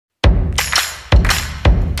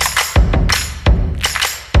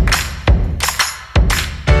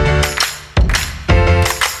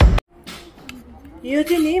यो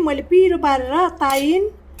चाहिँ नि मैले पिरो पारेर ताइन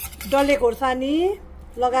डल्ले खोर्सानी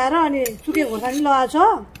लगाएर अनि सुके खोर्सानी लगाएको छ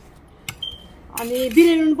अनि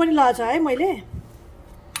बिरे नुन पनि लगाएको छ है मैले।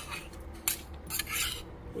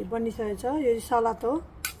 यो बनिसकेको छ, यो सलाद हो,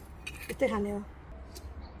 यस्तै खाने हो।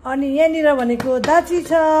 अनि यहाँनिर भनेको दाची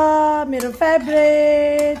छ मेरो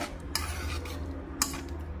फेभरेट।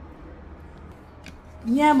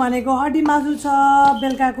 यहाँ भनेको हड्डी मासु छ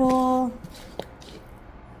बेलुकाको।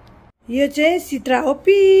 यो चाहिँ सिद्रा हो,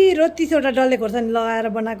 पिरो 30 वटा डल्ले खोर्सानी लगाएर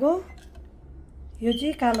बनाएको। यो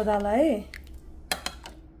चाहिँ कालो दाल है,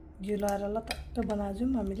 यो लगाएर ल टक्क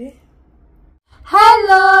बनाउँछौँ हामीले।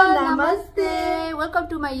 हेलो नमस्ते, welcome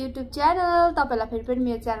to my YouTube channel. तपाईँलाई फेरि पनि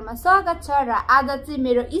मेरो च्यानलमा स्वागत छ। र आज चाहिँ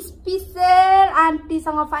मेरो स्पेसल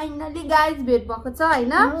आन्टीसँग फाइनली गाइज भेट भएको छ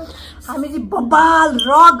होइन। हामी चाहिँ बबाल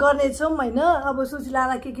रक गर्नेछौँ होइन। अब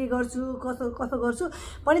सुशीलालाई के गर्छु कसो कसो गर्छु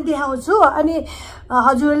पनि देखाउँछु। अनि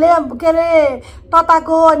हजुरले के अरे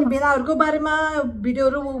तताको अनि भेनाहरूको बारेमा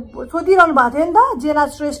भिडियोहरू सोधिरहनु भएको थियो नि त। जेना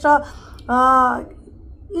श्रेष्ठ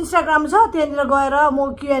इन्स्टाग्राम छ, त्यहाँनिर गएर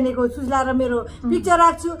म Q&A को सुशीला र मेरो पिक्चर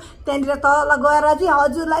राख्छु। त्यहाँनिर तल गएर चाहिँ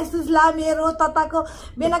हजुरलाई सुशीला मेरो तताको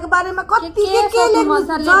बेनाको बारेमा कति के लेख्नु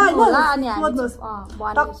छ होइन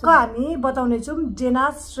टक्क हामी बताउनेछौँ। जेना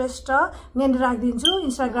श्रेष्ठ यहाँनिर राखिदिन्छु,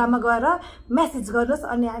 इन्स्टाग्राममा गएर मेसेज गर्नुहोस्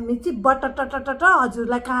अनि हामी चाहिँ बट्ट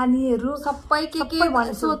हजुरलाई कहानीहरू सबै के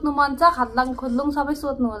सोध्नु मन छ, खाद्लाङ खोद्लुङ सबै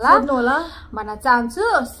सोध्नु होला भन्न चाहन्छु।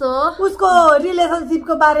 सो उसको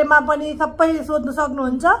रिलेसनसिपको बारेमा पनि सबै सोध्नु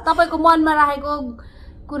सक्नुहुन्छ। तपाईको मनमा राखेको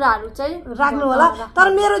कुराहरू चाहिँ राख्नु होला।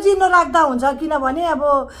 तर मेरो चाहिँ नराख्दा हुन्छ, किनभने अब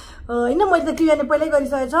होइन मैले त Q&A पहिल्यै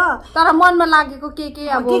गरिसकेको छ। तर मनमा लागेको के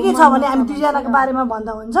अब के छ भने हामी दुईजनाको बारेमा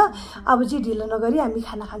भन्दा हुन्छ। अब चाहिँ ढिलो नगरी हामी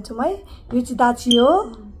खाना खान्छौँ है। यो चाहिँ दाची हो,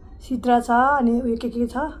 सिद्रा छ अनि उयो के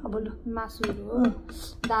छ अब मासुहरू हो,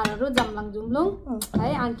 दालहरू जम्लाङ जुम्लुङ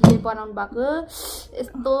है। आन्टीले बनाउनु भएको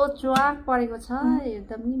यस्तो च्वाक परेको छ,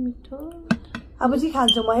 एकदम नि मिठो। अब चाहिँ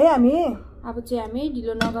खान्छौँ है हामी। अब चाहिँ हामी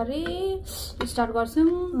ढिलो नगरी स्टार्ट गर्छौँ।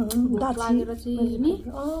 लागेर चाहिँ नि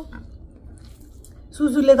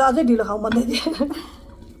सुसुले त अझै ढिलो खाउँ भन्दै थिएँ।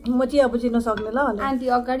 म चाहिँ अब चाहिँ नसक्ने ल। आन्टी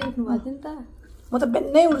अगाडि उठ्नु भएको थियो नि त। म त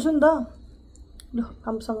बिहानै उठ्छु नि त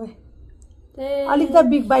हामीसँगै। अलिक त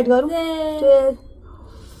बिग बाइट गरौँ।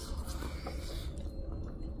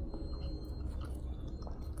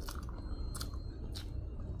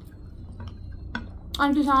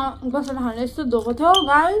 आन्टीसँग बसेर खाने यस्तो धोको थियो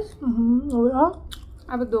गाइस।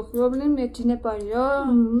 अब धोको पनि मेटिनै पर्यो।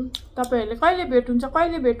 तपाईँहरूले कहिले भेट हुन्छ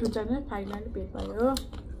भने फाइनली भेट भयो।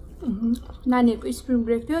 नानीहरूको स्प्रिङ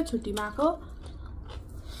ब्रेक थियो, छुट्टीमा आएको।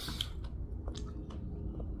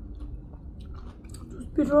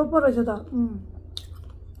 पिठो पो रहेछ त।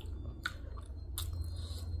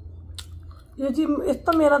 यो चाहिँ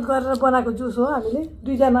यस्तो मेहनत गरेर बनाएको जुस हो हामीले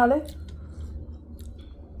दुईजनाले।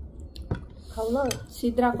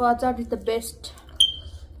 सिद्राको अचार is the best.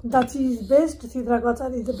 दाची is best, सिद्राको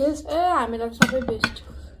अचार इज द बेस्ट। हामीलाई सबै बेस्ट।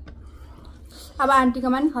 अब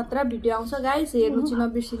आन्टीकोमा नि खतरा भिडियो आउँछ गाइस, हेर्नु चाहिँ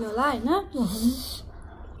नबिर्सिनु होला होइन।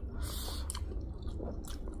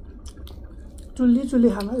 चुल्ली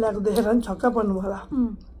खाना ल्याएको देखेर नि छक्क पर्नु होला।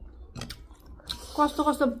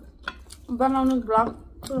 कस्तो बनाउनु भ्लग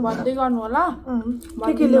भन्दै गर्नु होला।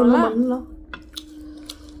 के ल्याउनु भन्नु न।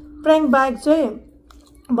 प्र्याङ्क ब्याग चाहिँ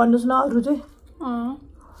भन्नुहोस् न अरू चाहिँ।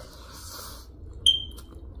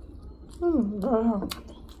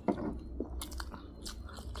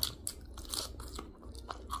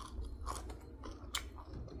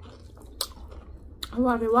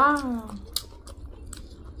 वाह वाह।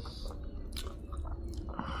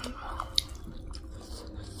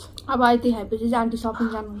 अब आइती खाएपछि चाहिँ आन्टी सपिङ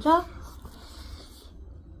जानुहुन्छ।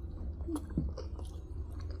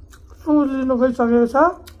 सुँगुर लिनु गइसकेको छ।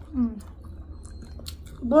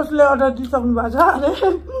 बोसले अर्डर दिइसक्नु भएको छ। अरे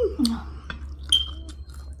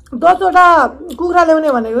 10वटा कुखुरा ल्याउने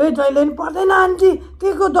भनेको है जहिले पनि पर्दैन आन्टी, के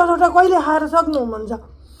को 10वटा कहिले खाएर सक्नु भन्छ।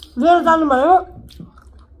 लिएर जानुभयो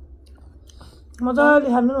मजाले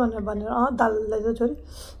खानु भनेर दाल ल्याइज छोरी।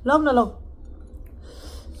 लौ न लौ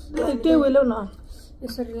त्यही उयो ल्याउ न।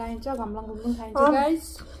 यसरी लाइन्छ, घम्लाङ घुम्लाङ खाइन्छ गाइस।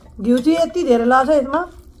 घिउ चाहिँ यति धेरै लाग्छ यसमा।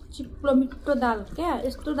 चिप्लो मिठो दाल क्या,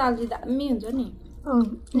 यस्तो दाल चाहिँ दामी हुन्छ नि।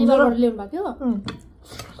 नेपालबाट ल्याउनु भएको थियो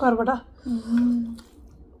घरबाट।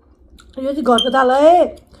 यो चाहिँ घरको दाल है।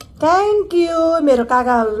 थ्याङ्क यू मेरो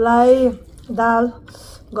काकाहरूलाई, दाल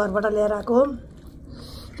घरबाट ल्याएर आएको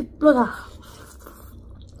चिप्लो छ।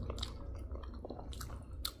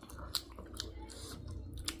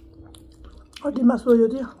 हड्डी मासु यो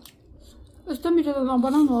थियो। यस्तो मिठो त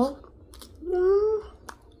नबनाउनु हो।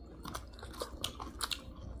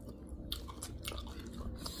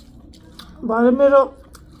 भरे मेरो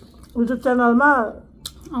युट्युब च्यानलमा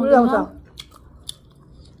उयो आउँछ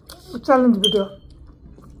च्यालेन्ज भिडियो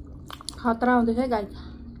खतरा आउँदैछ है गाइस।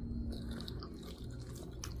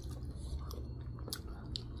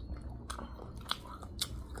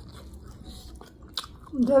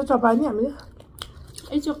 धेरै चपायो नि हामीले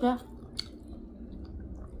यसो क्या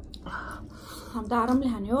हामी त आरामले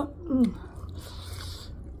खाने हो।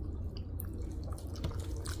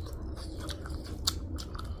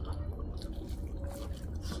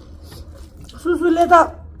 सुसुले त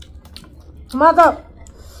मा त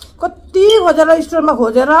कति खोजेर स्टोरमा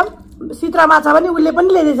खोजेर सिद्रा माछा पनि उसले पनि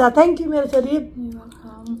ल्याइदिएछ। थ्याङ्क यू मेरो छोरी।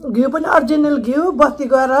 घिउ पनि ओरिजिनल घिउ बस्ती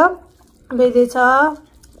गएर ल्याइदिएछ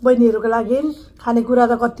बहिनीहरूको लागि। खानेकुरा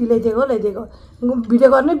त कति ल्याइदिएको भिडियो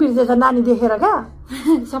गर्नै बिर्सेछ नानी देखेर क्या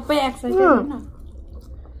सबै एक्साइटेड हैन।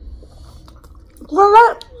 कसलाई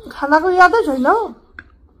खानाको यादै छैन हौ।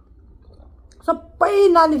 सबै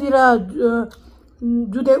नानीतिर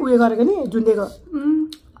जुदे उयो गरेको नि झुन्डेको।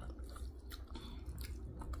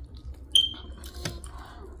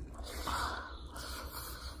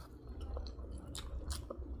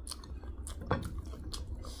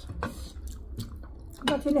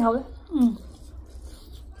 दक्षी नै खाऊ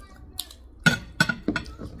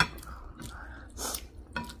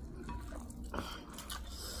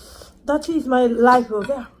दक्षी इज माई लाइफ हो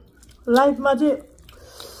क्या। लाइफमा चाहिँ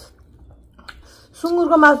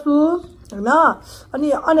सुँगुरको मासु होइन अनि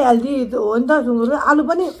अनहेल्दी हो नि त। सुँगुरको आलु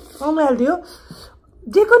पनि अनहेल्दी हो।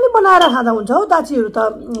 जेको नि बनाएर खाँदा हुन्छ हौ दाछीहरू त।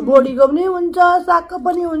 बोडीको पनि हुन्छ सागको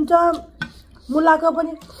पनि हुन्छ मुलाको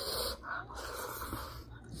पनि।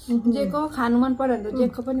 जेको खानु मन पर्यो भने त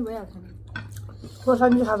जेको पनि भइहाल्छ नि।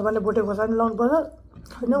 खोर्सानी चाहिँ खानु भने भोटे खोर्सानी लाउनु पर्छ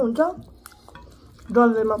होइन हुन्छ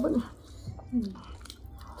डल्लेमा पनि।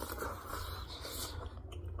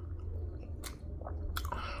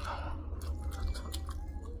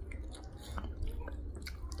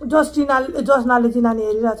 जसनाले चाहिँ नानी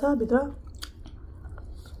हेरिरहेछ भित्र।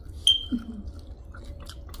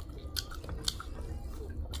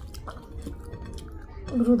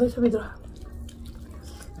 रुँदैछ भित्र।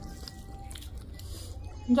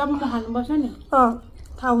 जब म खानुपर्छ नि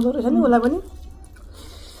थाहा हुँदो रहेछ नि उसलाई पनि।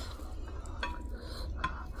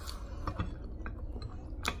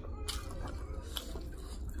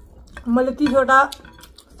 मैले 30वटा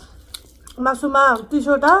मासुमा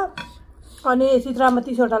 30वटा अनि सिद्रामा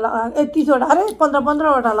 30वटा लगाएको 30वटा अरे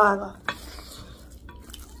 15-15वटा लगाएको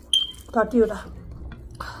 30वटा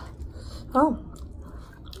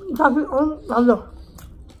हेलो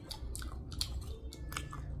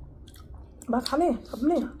भात खाने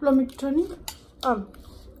अपने पुरा मिठो नि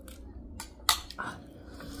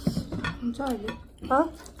हुन्छ अहिले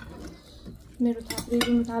मेरो थाप्री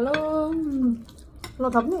दिनु थालो।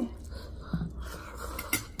 नथप्ने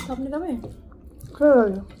थप्ने तपाईँ के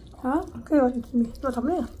गर्यो के गर्यो तिमी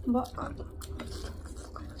नथप्ने।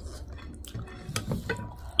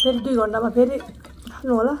 फेरि 2 घन्टामा फेरि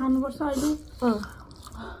खानु होला। खानुपर्छ अहिले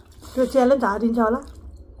त्यो च्यालेन्ज हारिन्छ होला।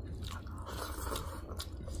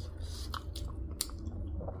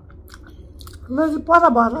 मेरो चाहिँ पता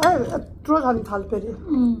भएर है यत्रो छ नि थाल फेरि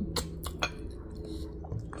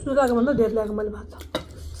सुकाएको भन्दा धेर ल्याएको मैले भात।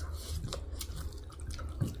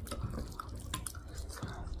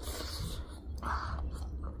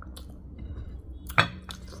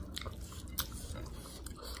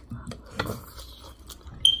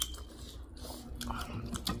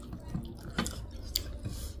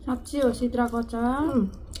 साँच्चै हो सिद्राको अचार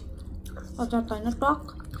त होइन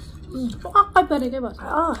टक्कै परेकै भन्छ।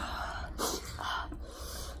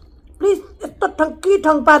 प्लिज यस्तो ठङ्की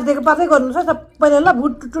ठङ पार्दै गर्नुहोस् है सबैले ल।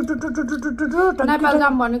 भुट नेपाल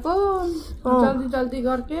जाम भनेको जल्दी जल्दी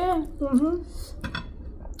गर्के।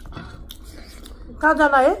 कहाँ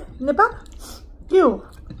जाना है नेपाल?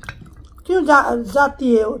 क्यों जाती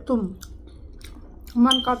है तुम?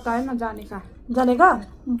 मन करता है ना जाने का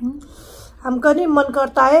हमको नहीं मन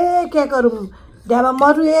करता है क्या करूँ ढ्यामा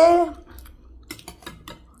मरु है।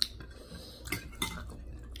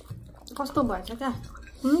 कस्तो भएछ क्या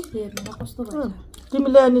हेर्नुमा कस्तो भएछ।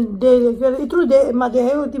 तिमीले अनि यत्रो डेमा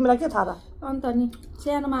देख्यौ तिमीलाई के थाहा र? अन्त नि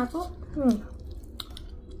सानोमा आएको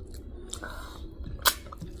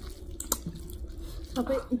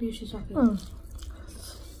सबै बिर्सिसक्यो।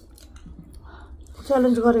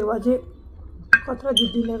 च्यालेन्ज गरेको भए चाहिँ कत्रो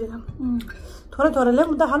जित्दिने रहेछ। थोरै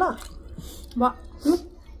ल्याउँ त खाना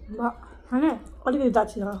खाने अलिकति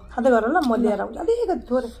दाछी खाँदै गर ल। म ल्याएर आउँछु अलिकति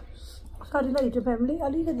थोरै। सरी ल हिजो फ्यामिली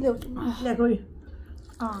अलिकति ल्याउँछु ल्याएको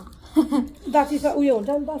दाछी उयो हुन्छ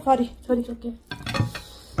नि त। सरी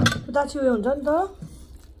दाछी उयो हुन्छ नि त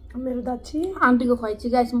मेरो दाछी। आन्टीको खुवाइची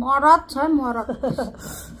गाइस मरद छ मरद।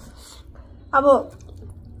 अब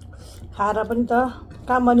खाएर पनि त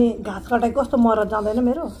काम पनि घाँस कटाइ कस्तो मरद जाँदैन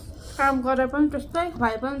मेरो काम गरे पनि त्यस्तै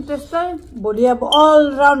भाइ पनि त्यस्तै भोलि अब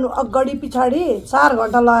अलराउन्ड अगाडि पछाडि 4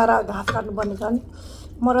 घन्टा लगाएर घाँस काट्नुपर्ने छ नि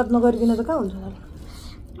मरद नगरिकन त कहाँ हुन्छ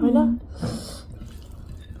होइन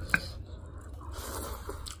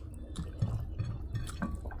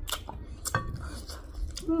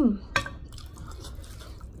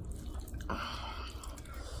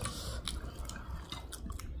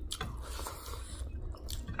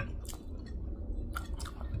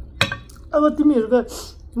अब तिमीहरूको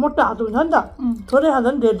मोटो हात हुन्छ नि त थोरै खाँदा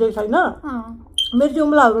नि धेरै धेरै छैन मेरो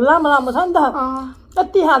जुम्लाहरू लामो लामो छ नि त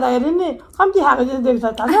कति खाँदाखेरि नि कम्ती खाएको जस्तो देख्छ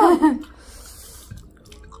थाहा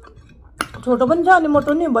छोटो पनि छ अनि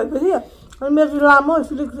मोटो नि भएपछि अनि मेरो लामो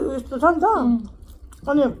यस्तो छ नि त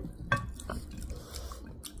अनि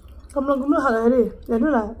कम्लो कम्लो खाँदाखेरि हेर्नु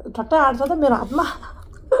न ठट्टै आँट्छ त मेरो हातमा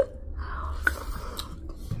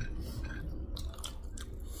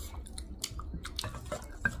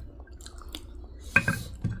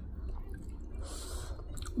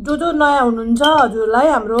जो नयाँ हुनुहुन्छ हजुरलाई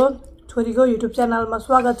हाम्रो छोरीको युट्युब च्यानलमा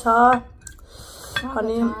स्वागत छ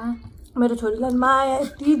अनि मेरो छोरीलाई माया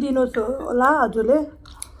यति दिनुहोस् होला हजुरले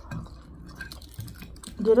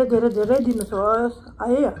धेरै धेरै धेरै दिनुहोस्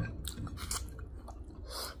है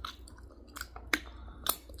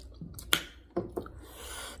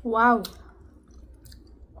वाउ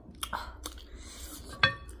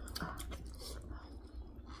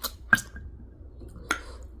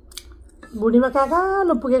भुँडीमा कहाँ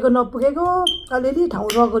नपुगेको अलिअलि ठाउँ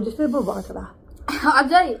रहेको जस्तै पो भएको छ त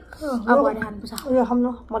अझै उयो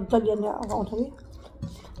खानु मजाले आउँछ कि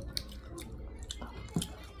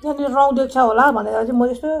यहाँनिर रौँ देख्छ होला भनेर चाहिँ म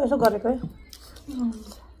यसो गरेको है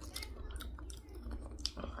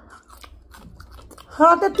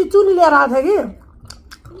त्यति चुली लिएर आएको थियो कि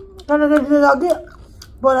त्यहाँनिर अघि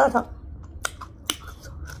बोलाएको छ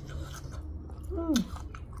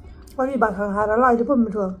अघि भाषा खाएर ल अहिले पो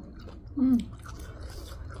मिठो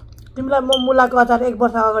तिमीलाई म मुलाको अचार 1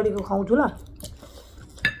 वर्ष अगाडिको खुवाउँछु ल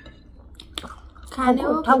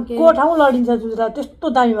को ठाउँ लडिन्छ जुजा त्यस्तो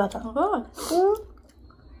दामी भएको छ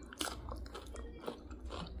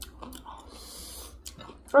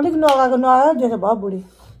अलिक नआएको त्यसो भयो बुढी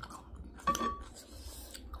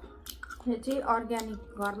यो चाहिँ अर्ग्यानिक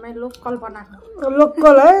घरमै लोकल बनाएको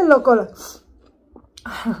लोकल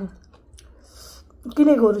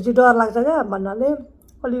किनेकोहरू चाहिँ डर लाग्छ क्या भन्नाले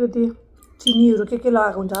अलिकति चिनीहरू के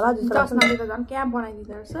लगाएको हुन्छ होला जसनाले त झन् क्या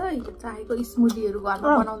बनाइदिँदो रहेछ चाहेको स्मुदीहरू घरमा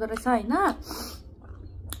बनाउँदो रहेछ होइन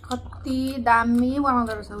कति दामी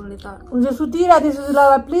बनाउँदो रहेछ उसले त हुन्छ सुतिरहेको थियो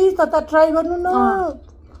सुजुला प्लिज त ट्राई गर्नु न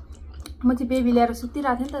म चाहिँ बेबी ल्याएर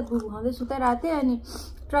सुतिरहेको थिएँ नि त गुगु खाँदै सुताइरहेको थिएँ अनि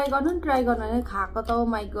ट्राई गर्नु भने खाएको त ओ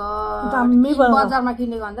माइ गड बजारमा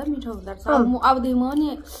किनेको भन्दा मिठो हुँदो रहेछ अबदेखि म नि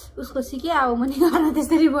उसको सिकेँ अब म नि घरमा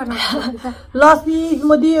त्यसरी बनाउँछु लस्सी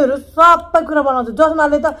स्मुदीहरू सबै कुरा बनाउँछ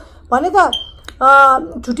जसनाले त भने त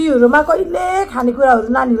छुट्टीहरूमा कहिले खानेकुराहरू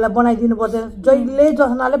नानीहरूलाई बनाइदिनु पर्दैन जहिले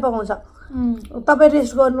जसनाले पकाउँछ तपाईँ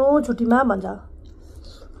रेस्ट गर्नु छुट्टीमा भन्छ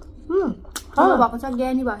भएको छ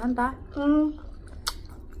ज्ञानी भएको नि त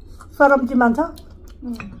सरमची मान्छ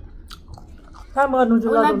काम गर्नु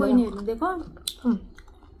बहिनीहरू देखो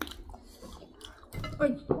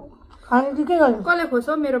खाने चाहिँ के गर्नु कसले खोज्छ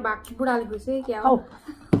मेरो भाग बुढाले खोज्छ क्या हो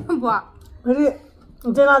फेरि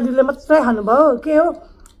जेनाजीले मात्रै खानुभयो के हो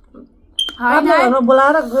घरमा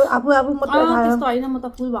बोलाएर आफू मात्रै खायो होइन म त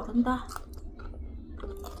फुल भएको नि त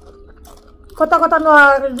कता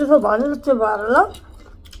नआएको जस्तो भन्यो त्यो भएर ल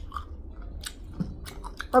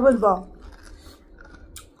तपाईँ भयो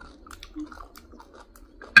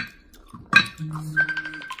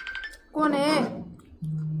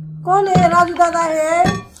कौन है राजू दादा है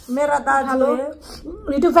मेरा दाजु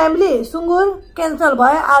युट्युब फ्यामिली सुँगुर क्यान्सल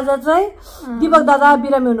भयो आज चाहिँ दिपक दादा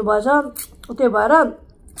बिरामी हुनुभएछ त्यही भएर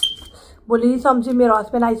भोलिसम्म मेरो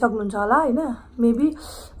हस्बेन्ड आइसक्नुहुन्छ होला होइन मेबी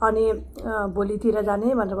अनि भोलितिर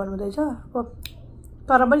जाने भनेर भन्नुहुँदैछ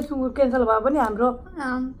तर पनि सुँगुर क्यान्सल भयो पनि हाम्रो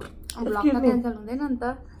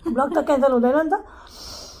ब्लग त क्यान्सल हुँदैन नि त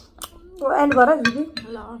एन्ड गर दिदी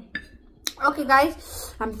ल ओके गाइस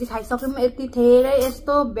हामी चाहिँ खाइसक्यौँ यति धेरै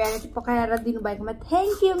यस्तो भेराइटी पकाएर दिनुभएकोमा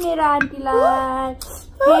थ्याङ्क यू मेरो आन्टीलाई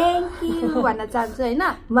थ्याङ्क यू भन्न चाहन्छु होइन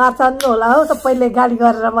मार्छन् होला हो सबैले गाली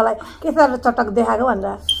गरेर मलाई के साह्रो चटक देखाएको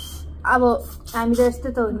भनेर अब हामी त यस्तै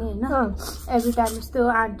त हो नि होइन एभ्री टाइम यस्तै हो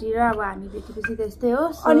आन्टी र अब हामी भेटेपछि त यस्तै हो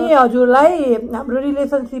अनि हजुरलाई हाम्रो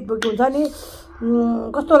रिलेसनसिप हुन्छ नि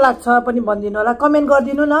कस्तो लाग्छ पनि भनिदिनु होला कमेन्ट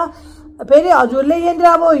गरिदिनु न फेरि हजुरले यहाँनिर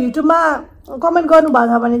अब युट्युबमा कमेन्ट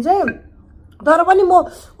गर्नुभएको छ भने चाहिँ तर पनि म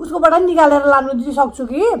उसकोबाट नि निकालेर लानु चाहिँ सक्छु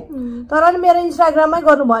कि तर नि मेरो इन्स्टाग्राममै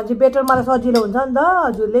गर्नु भयो भने चाहिँ बेटर मलाई सजिलो हुन्छ नि त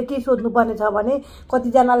हजुरले के सोध्नुपर्ने छ भने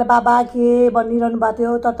कतिजनाले बाबा के भनिरहनु भएको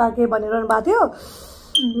थियो तता के भनिरहनु भएको थियो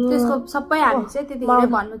त्यसको सबै हामी चाहिँ त्यतिखेर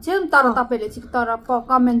भन्नु थियो तर तपाईँले चाहिँ तर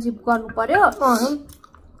कमेन्ट चाहिँ गर्नु पर्यो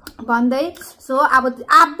भन्दै सो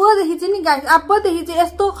अबदेखि चाहिँ नि गाइस अबदेखि चाहिँ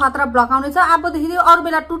यस्तो खतरा ब्लग आउने छ अबदेखि चाहिँ अरू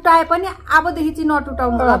बेला टुटाए पनि अबदेखि चाहिँ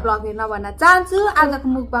नटुटाउनु होला ब्लग हेर्न भन्न चाहन्छु आजको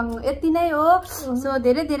मुखबाङ यति नै हो सो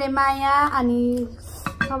धेरै धेरै माया अनि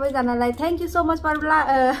सबैजनालाई thank you so much for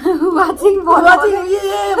watching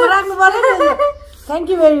thank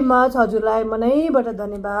you very much हजुरलाई मनैबाट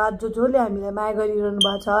धन्यवाद जसले हामीलाई माया गरिरहनु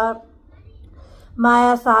भएको छ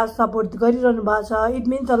माया साथ सपोर्ट गरिरहनु भएको छ it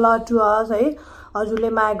means a lot to us है हजुरले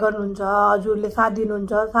माया गर्नुहुन्छ हजुरले साथ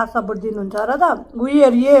दिनुहुन्छ साथ सपोर्ट दिनुहुन्छ र त वी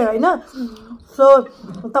आर हियर हैन सो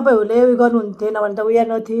तपाईहरुले उयो गर्नुहुन्थेन भने त वी आर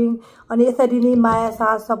नथिङ अनि यसरी नै माया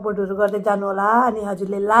साथ सपोर्टहरु गर्दै जानु होला अनि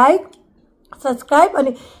हजुरले लाइक सब्स्क्राइब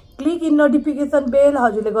अनि क्लिक इन नोटिफिकेसन बेल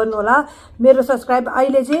हजुरले गर्नु होला मेरो सब्स्क्राइब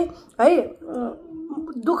अहिले चाहिँ है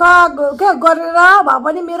दुःख के गरेर भए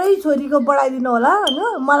पनि मेरै छोरीको बढाइदिनु होला हैन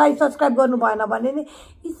मलाई सब्स्क्राइब गर्नु भएन भने नि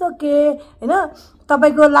इट्स ओके हैन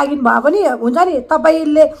तपाईको लागि भए पनि हुन्छ नि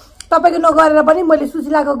तपाईले तपाईको नगरेर पनि मैले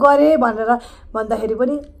सुशीलाको गरे भनेर भन्दाखेरि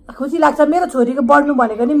पनि खुसी लाग्छ मेरो छोरीको बढ्नु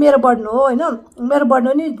भनेको नि मेरो बढ्नु हो हैन मेरो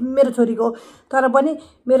बढ्नु नि मेरो छोरीको तर पनि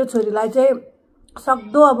मेरो छोरीलाई चाहिँ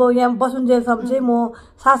सक्दो अब यहाँ बसुन्जेलसम्म चाहिँ म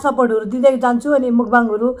साथ सपोर्टहरु दिँदै जान्छु अनि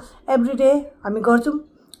मुखबाङहरु एभ्रीडे हामी गर्छौं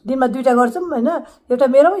दिनमा 2टा गर्छौं हैन एउटा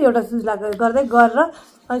मेरो एउटा सुशीलाको गर्दै गरेर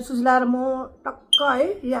अनि सुशीला र म टक्क है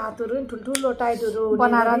यो हातहरु ठुलठुलो टाइटहरु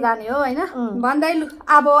बनाएर जाने हो हैन भन्दै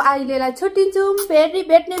अब अहिलेलाई छुट्टिन्छौं फेरि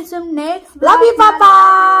भेट्नेछौं next love you papa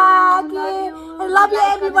love you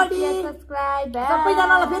everybody subscribe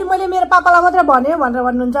सबैजनालाई फेरि मैले मेरो पापालाई मात्र भने भनेर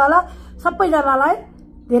भन्नुहुन्छ होला सबैजनालाई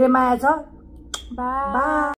धेरै माया छ बाइ